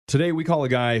Today, we call a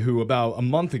guy who about a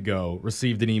month ago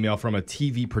received an email from a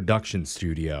TV production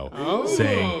studio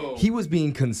saying he was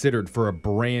being considered for a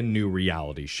brand new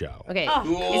reality show. Okay.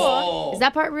 Is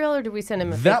that part real, or did we send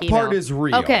him a fake That email? part is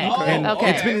real. Okay. And Okay.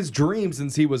 it's been his dream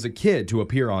since he was a kid to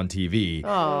appear on TV.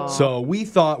 Oh. So we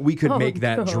thought we could make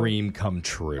that dream come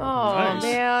true. Oh,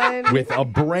 man. With a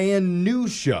brand new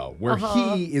show where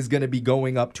he is going to be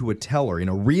going up to a teller in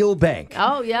a real bank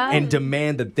Oh, yeah. and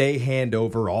demand that they hand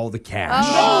over all the cash.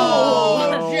 Oh,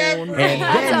 And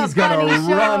then he's going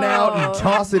to run out and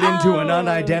toss it into an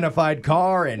unidentified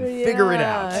car and figure it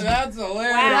out. That's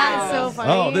hilarious. That's so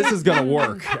funny. Oh, this is going to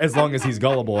work as long as he's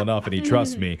gullible enough and he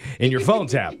trusts me. In your phone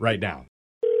tap right now.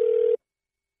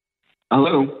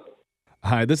 Hello.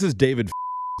 Hi, this is David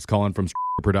calling from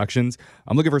Productions.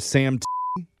 I'm looking for Sam.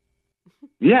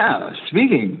 Yeah,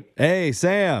 speaking. Hey,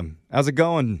 Sam. How's it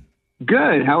going?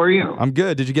 Good. How are you? I'm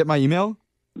good. Did you get my email?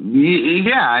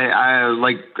 Yeah,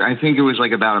 I think it was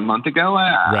like about a month ago.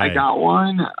 I Right. got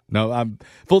one. No,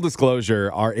 full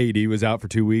disclosure, our AD was out for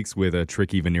 2 weeks with a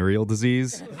tricky venereal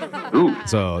disease. Ooh.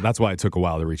 So that's why it took a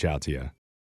while to reach out to you.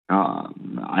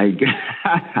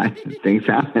 Things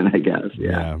happen, I guess.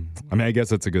 Yeah. I mean, I guess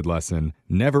that's a good lesson.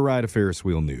 Never ride a Ferris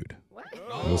wheel nude.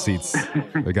 Those seats,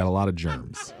 they got a lot of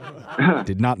germs.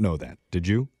 Did not know that. Did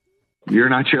you? You're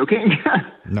not joking?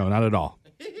 No, not at all.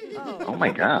 Oh my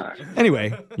God.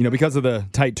 Anyway, because of the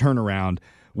tight turnaround,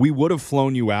 we would have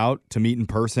flown you out to meet in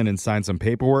person and sign some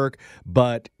paperwork,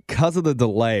 but because of the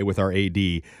delay with our AD,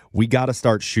 we got to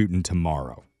start shooting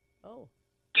tomorrow.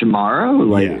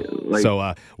 Tomorrow?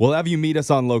 So we'll have you meet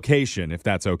us on location if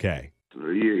that's okay.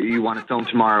 You want to film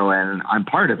tomorrow and I'm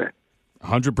part of it.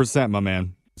 100%, my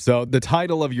man. So the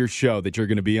title of your show that you're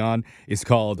going to be on is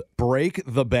called Break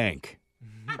the Bank.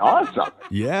 Awesome.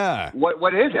 Yeah.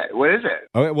 What is it? What is it?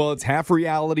 Okay, well, it's half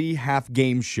reality, half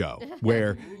game show,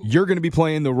 where you're going to be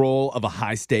playing the role of a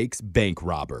high-stakes bank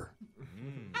robber.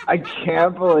 I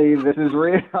can't believe this is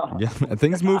real. Yeah,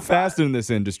 things move fast in this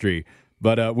industry,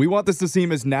 but we want this to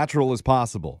seem as natural as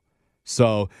possible.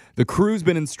 So the crew's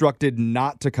been instructed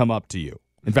not to come up to you.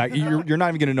 In fact, you're not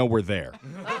even going to know we're there.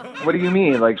 What do you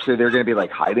mean? So they're going to be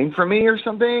hiding from me or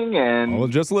something? And Well,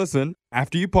 just listen.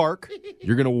 After you park,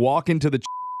 you're going to walk into the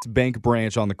bank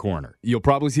branch on the corner. You'll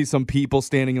probably see some people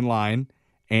standing in line,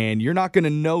 and you're not going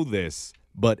to know this,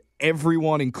 but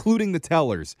everyone, including the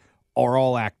tellers, are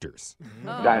all actors.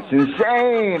 That's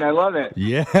insane. I love it.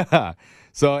 Yeah.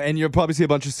 So, and you'll probably see a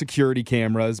bunch of security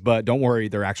cameras, but don't worry,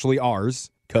 they're actually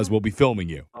ours because we'll be filming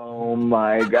you. Oh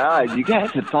my God. You guys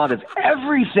have thought of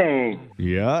everything.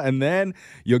 Yeah, and then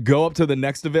you'll go up to the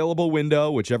next available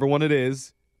window, whichever one it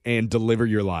is, and deliver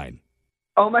your line.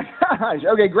 Oh my gosh.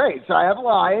 Okay, great. So I have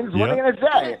lines. What Yep. are you going to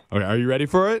say? Okay, are you ready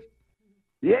for it?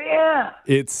 Yeah.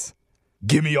 It's,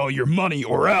 give me all your money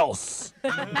or else.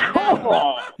 Come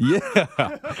on.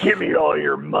 Yeah. Give me all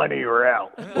your money or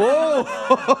else.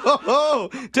 Oh,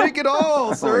 take it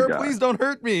all, sir. God. Please don't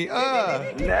hurt me.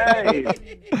 Nice.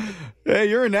 Hey,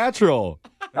 you're a natural.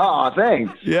 Oh,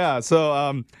 thanks. Yeah,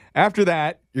 so after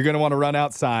that, you're going to want to run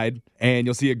outside, and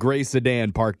you'll see a gray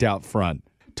sedan parked out front.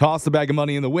 Toss the bag of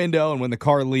money in the window, and when the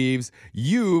car leaves,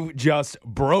 you just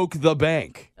broke the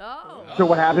bank. So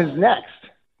what happens next?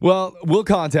 Well, we'll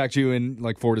contact you in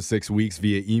 4 to 6 weeks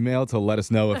via email to let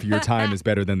us know if your time is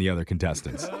better than the other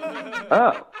contestants.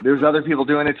 Oh, there's other people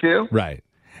doing it too? Right.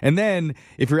 And then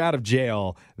if you're out of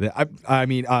jail,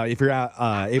 if you're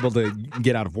able to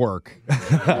get out of work.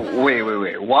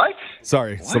 Wait. What?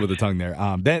 Sorry, slip of the tongue there.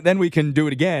 Then we can do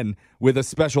it again with a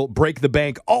special Break the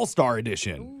Bank All-Star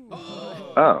Edition.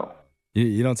 Oh.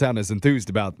 You don't sound as enthused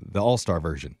about the All-Star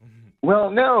version.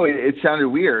 Well, no, it sounded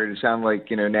weird. It sounded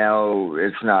like, now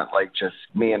it's not just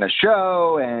me and a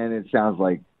show, and it sounds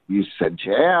like you said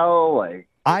jail,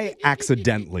 I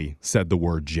accidentally said the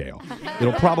word jail.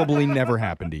 It'll probably never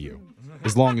happen to you,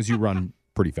 as long as you run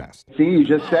pretty fast. See, you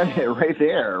just said it right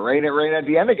there, right at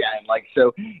the end again.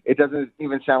 So it doesn't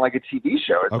even sound like a TV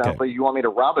show. It sounds like you want me to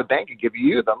rob a bank and give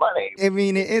you the money. I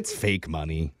mean, it's fake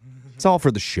money. It's all for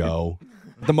the show.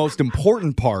 The most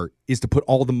important part is to put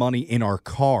all the money in our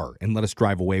car and let us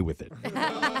drive away with it.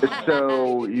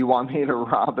 So you want me to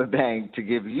rob a bank to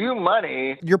give you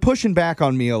money? You're pushing back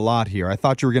on me a lot here. I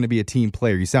thought you were going to be a team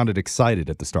player. You sounded excited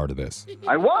at the start of this.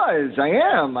 I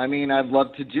am. I mean, I'd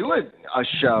love to do a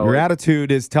show. Your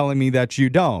attitude is telling me that you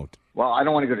don't. Well, I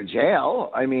don't want to go to jail.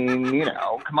 I mean,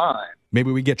 come on.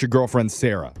 Maybe we get your girlfriend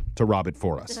Sarah to rob it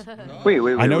for us. Wait.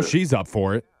 I know she's up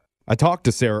for it. I talked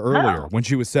to Sarah earlier when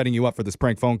she was setting you up for this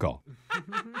prank phone call.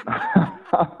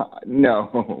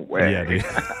 No way. Yeah, dude.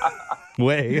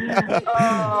 way.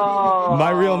 Oh. My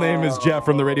real name is Jeff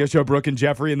from the radio show Brooke and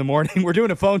Jeffrey in the morning. We're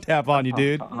doing a phone tap on you,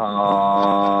 dude.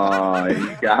 Oh,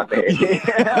 you got me.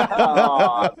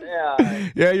 Oh,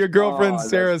 man. Yeah, your girlfriend Oh,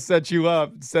 Sarah set you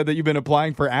up, said that you've been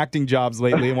applying for acting jobs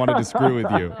lately and wanted to screw with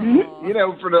you. You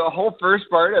know, for the whole first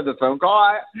part of the phone call,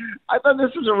 I thought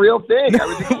this was a real thing. I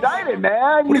was excited,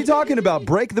 man. What are you talking about?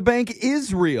 Break the Bank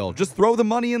is real. Just throw the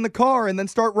money in the car and then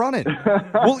start running.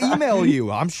 We'll email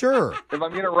you, I'm sure. If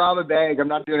I'm going to rob a bank, I'm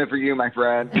not doing it for you, my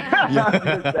friend. I'm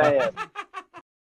just saying.